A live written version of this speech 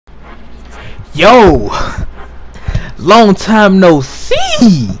Yo, long time no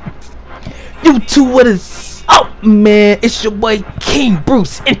see. You two, what is up, man? It's your boy King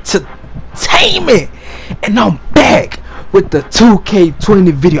Bruce Entertainment, and I'm back with the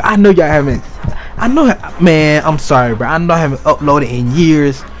 2K20 video. I know y'all haven't. Man. I'm sorry, bro. I know I haven't uploaded in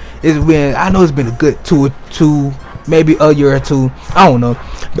years. I know it's been a good two, maybe a year or two. I don't know.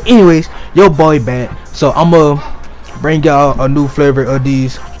 But anyways, your boy back. So I'ma bring y'all a new flavor of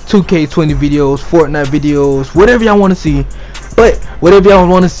these 2K20 videos, Fortnite videos, whatever y'all want to see. But whatever y'all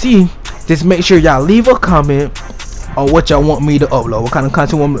want to see, just make sure y'all leave a comment on what y'all want me to upload, what kind of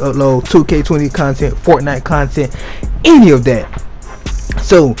content you want me to upload, 2K20 content, Fortnite content, any of that.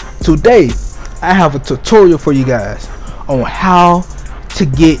 So today I have a tutorial for you guys on how to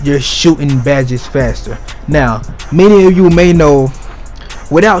get your shooting badges faster. Now, many of you may know,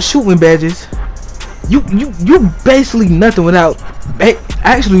 without shooting badges, you basically nothing without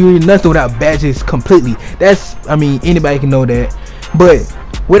nothing without badges completely. I mean, anybody can know that. But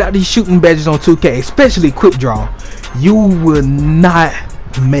without these shooting badges on 2K, especially quick draw, you will not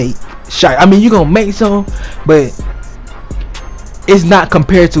make shots. I mean, you're gonna make some, but it's not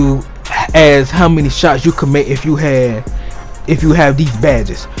compared to as how many shots you can make if you have these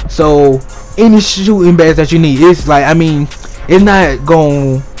badges. So any shooting badge that you need, it's like, I mean, it's not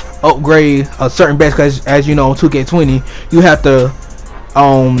gonna upgrade a certain badge, because as you know, on 2K20 you have to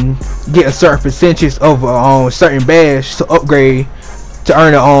get a certain percentage of a certain badge to upgrade, to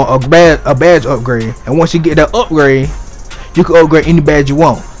earn a badge upgrade. And once you get that upgrade, you can upgrade any badge you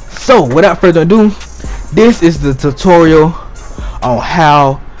want. So without further ado, this is the tutorial on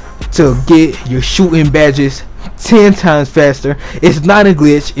how to get your shooting badges 10 times faster. It's not a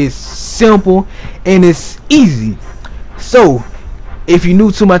glitch, it's simple and it's easy. So if you're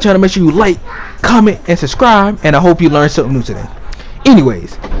new to my channel, make sure you like, comment, and subscribe, and I hope you learned something new today.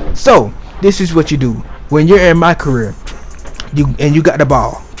 Anyways, so this is what you do when you're in my career. You got the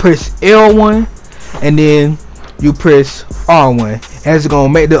ball, press L1 and then you press R1, and it's gonna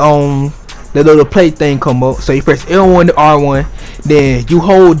make the little play thing come up. So you press L1 to R1, then you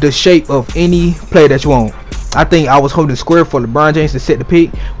hold the shape of any play that you want. I think I was holding square for LeBron James to set the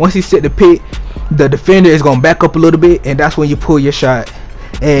pick. Once he set the pick, the defender is gonna back up a little bit, and that's when you pull your shot.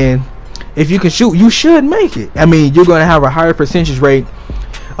 And if you can shoot, you should make it. I mean, you're gonna have a higher percentage rate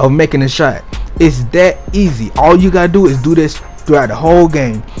of making a shot. It's that easy. All you gotta do is do this throughout the whole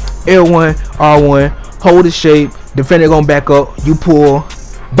game. L1, R1, hold the shape, defender gonna back up, you pull,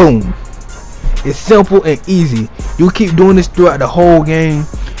 boom. It's simple and easy. You keep doing this throughout the whole game,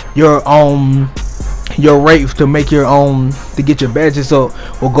 your rate to make your to get your badges up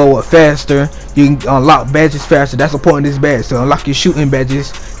will go up faster. You can unlock badges faster. That's the point of this badge, to unlock your shooting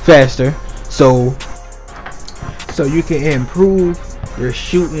badges faster, so you can improve your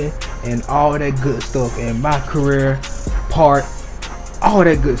shooting and all that good stuff, and my career part, all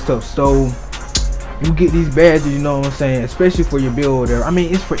that good stuff. So you get these badges, you know what I'm saying, especially for your build. I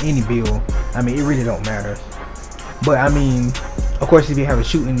mean, it's for any build. I mean, it really don't matter. But I mean, of course, if you have a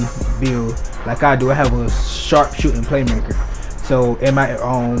shooting build like I do, I have a sharp shooting playmaker. So in my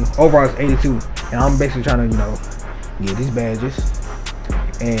overall is 82, and I'm basically trying to, you know, get these badges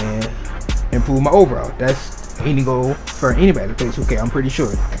and improve my overall. That's any goal for anybody that plays 2K, I'm pretty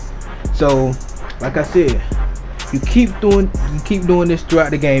sure. So like I said, you keep doing this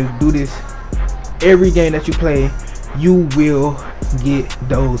throughout the game. Do this every game that you play. You will get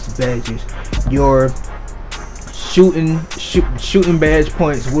those badges. Your shooting badge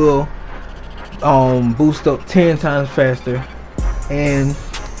points will boost up 10 times faster, and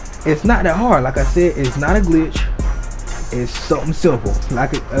it's not that hard. Like I said, it's not a glitch, it's something simple.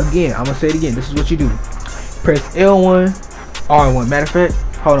 Like, again, I'm gonna say it again, this is what you do. Press L1, R1. Matter of fact,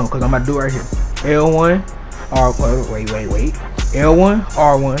 hold on, because I'm gonna do it right here. L1, R1, wait, L1,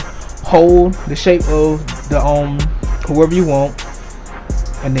 R1, hold the shape of the whoever you want,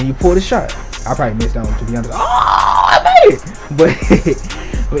 and then you pull the shot. I probably missed that one, to be honest. Oh, I made it!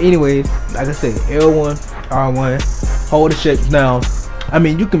 But anyways, like I said, L1, R1, hold the shape. Now, I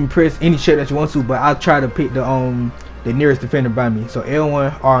mean, you can press any shape that you want to, but I'll try to pick the nearest defender by me. So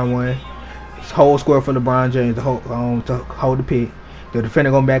L1, R1, hold square for LeBron James to hold the pick. The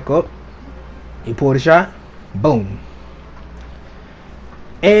defender gonna back up. You pull the shot, boom.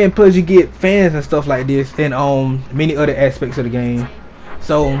 And plus, you get fans and stuff like this, and many other aspects of the game.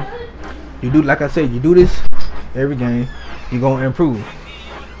 So you do, like I said, you do this every game, you're gonna improve.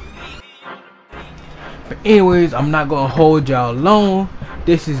 But anyways, I'm not gonna hold y'all long.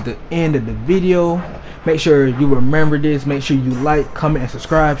 This is the end of the video. Make sure you remember this. Make sure you like, comment, and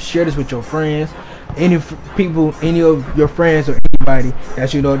subscribe. Share this with your friends. people, any of your friends or anybody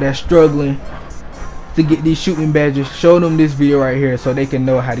that you know that's struggling to get these shooting badges, show them this video right here so they can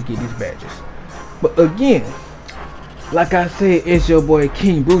know how to get these badges. But again, like I said, it's your boy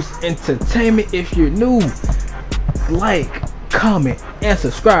King Bruce Entertainment. If you're new, like, comment, and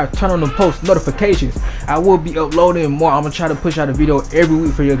subscribe. Turn on the post notifications. I will be uploading more. I'm gonna try to push out a video every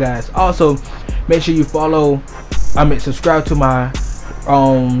week for you guys. Also, make sure you subscribe to my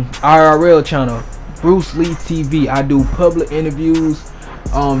IRL channel, Bruce Lee TV. I do public interviews,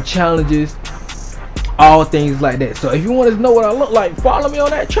 challenges, all things like that. So if you want to know what I look like, follow me on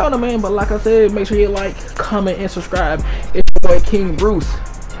that channel, man. But like I said, make sure you like, comment, and subscribe. It's your boy King Bruce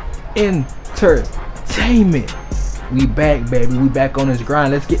Entertainment. We back, baby. We back on this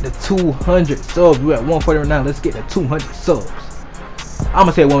grind. Let's get to 200 subs. We're at 140 right now. Let's get to 200 subs. I'm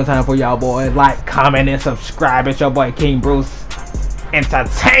gonna say it one more time for y'all boys. Like, comment, and subscribe. It's your boy King Bruce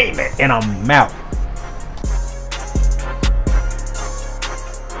Entertainment, and I'm out.